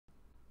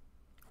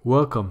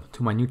Welcome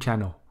to my new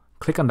channel.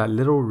 Click on that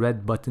little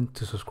red button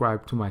to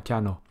subscribe to my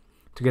channel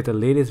to get the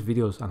latest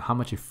videos on how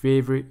much your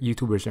favorite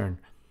YouTubers earn.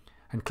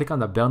 And click on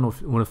that bell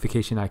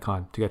notification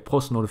icon to get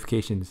post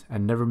notifications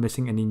and never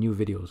missing any new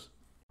videos.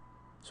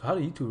 So how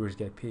do YouTubers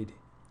get paid?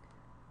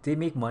 They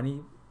make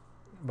money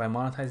by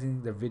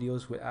monetizing their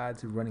videos with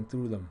ads running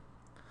through them.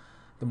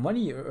 The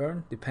money you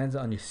earn depends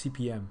on your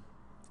CPM.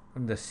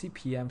 And the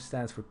CPM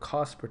stands for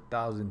cost per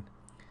thousand.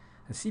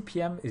 And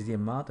CPM is the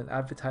amount an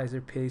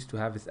advertiser pays to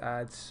have his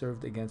ads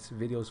served against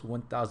videos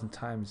 1,000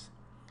 times.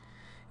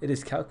 It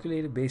is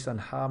calculated based on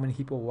how many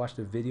people watch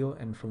the video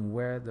and from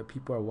where the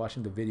people are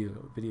watching the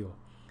video.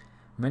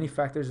 Many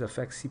factors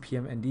affect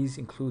CPM, and these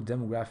include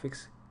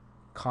demographics,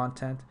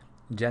 content,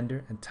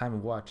 gender, and time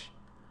of watch.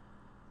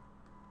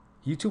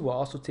 YouTube will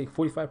also take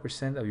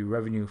 45% of your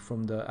revenue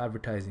from the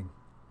advertising.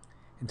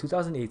 In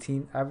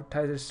 2018,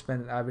 advertisers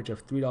spent an average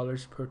of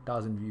 $3 per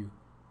thousand views.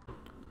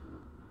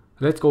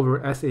 Let's go over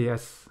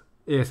SAS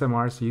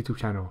ASMR's YouTube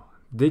channel.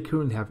 They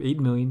currently have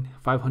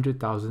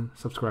 8,500,000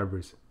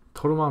 subscribers.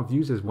 Total amount of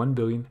views is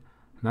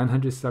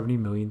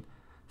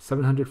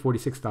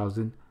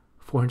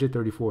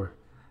 1,970,746,434.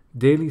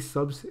 Daily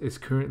subs is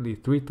currently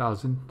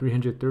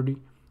 3,330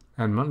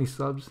 and monthly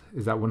subs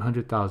is at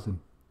 100,000.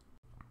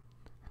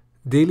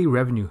 Daily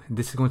revenue, and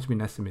this is going to be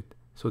an estimate.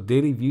 So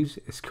daily views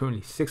is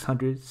currently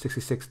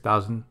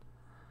 666,000.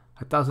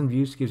 1,000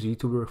 views gives a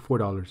YouTuber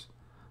 $4.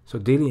 So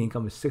daily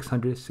income is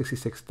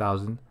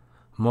 666,000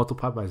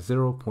 multiplied by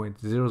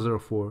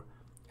 0.004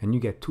 and you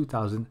get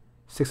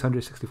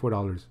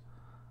 $2,664.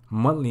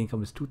 Monthly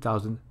income is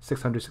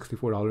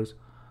 $2,664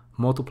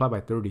 multiplied by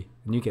 30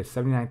 and you get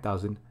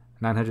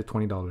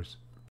 $79,920.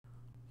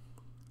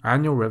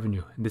 Annual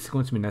revenue, and this is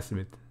going to be an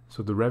estimate.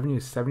 So the revenue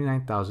is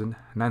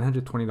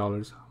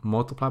 $79,920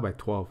 multiplied by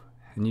 12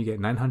 and you get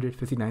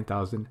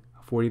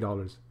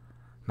 $959,040.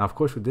 Now of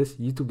course with this,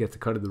 YouTube gets a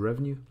cut of the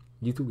revenue.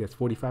 YouTube gets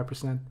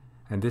 45%.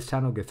 And this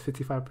channel gets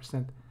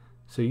 55%.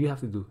 So you have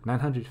to do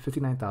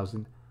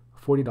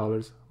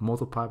 $959,040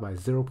 multiplied by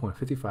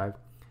 0.55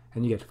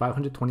 and you get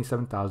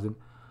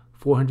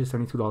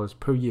 $527,472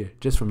 per year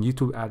just from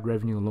YouTube ad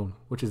revenue alone,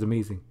 which is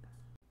amazing.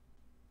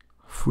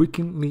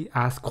 Frequently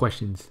asked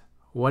questions.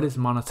 What is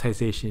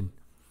monetization?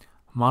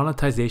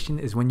 Monetization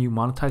is when you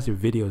monetize your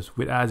videos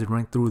with ads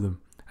running through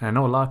them. And I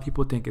know a lot of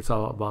people think it's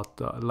all about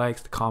the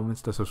likes, the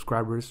comments, the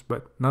subscribers,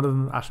 but none of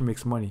them actually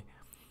makes money.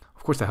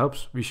 Of course, that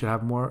helps. We should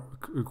have more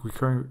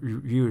recurring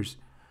viewers.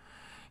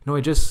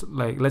 It just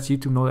lets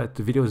YouTube know that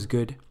the video is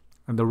good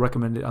and they'll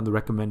recommend it on the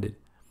recommended.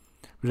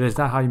 But that's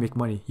not how you make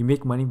money. You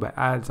make money by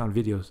ads on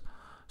videos.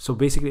 So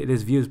basically, it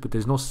is views, but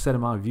there's no set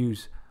amount of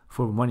views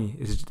for money.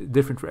 It's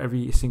different for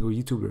every single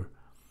YouTuber.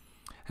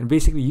 And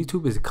basically,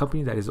 YouTube is a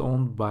company that is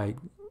owned by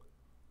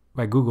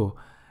Google,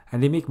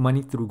 and they make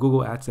money through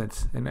Google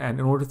AdSense. And in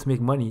order to make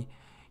money,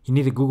 you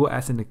need a Google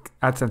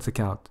AdSense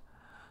account.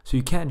 So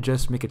you can't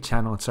just make a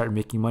channel and start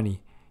making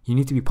money. You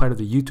need to be part of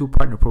the YouTube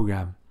Partner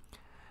Program.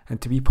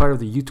 And to be part of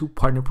the YouTube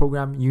Partner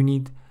Program, you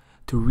need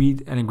to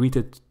read and agree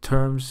to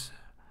terms.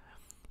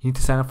 You need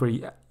to sign up for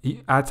an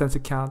AdSense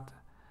account.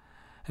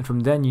 And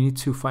from then you need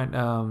to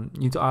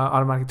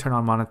automatically turn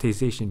on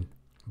monetization.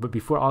 But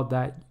before all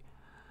that,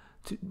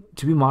 to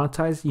be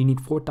monetized, you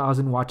need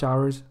 4,000 watch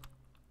hours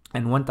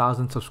and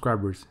 1,000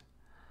 subscribers.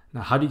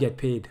 Now, how do you get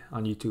paid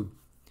on YouTube?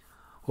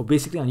 Well,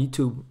 basically on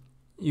YouTube,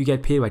 you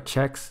get paid by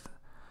checks.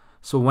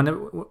 So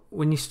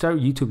when you start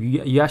YouTube,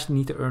 you actually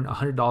need to earn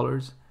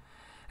 $100,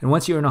 and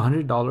once you earn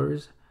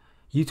 $100,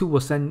 YouTube will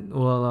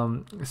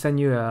send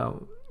you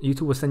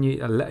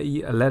a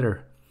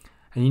letter,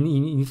 and you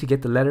need to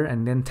get the letter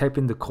and then type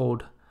in the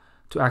code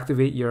to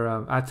activate your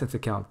AdSense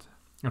account.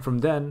 And from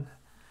then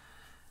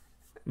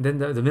the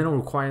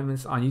minimum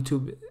requirements on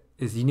YouTube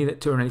is you need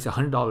to earn at least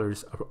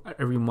 $100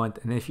 every month,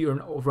 and if you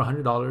earn over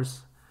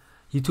 $100,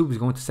 YouTube is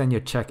going to send you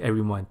a check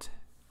every month,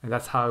 and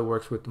that's how it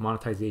works with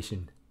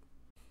monetization.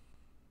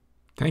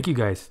 Thank you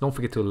guys. Don't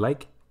forget to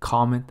like,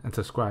 comment, and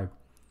subscribe.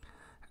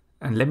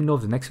 And let me know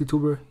if the next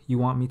YouTuber you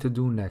want me to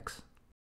do next.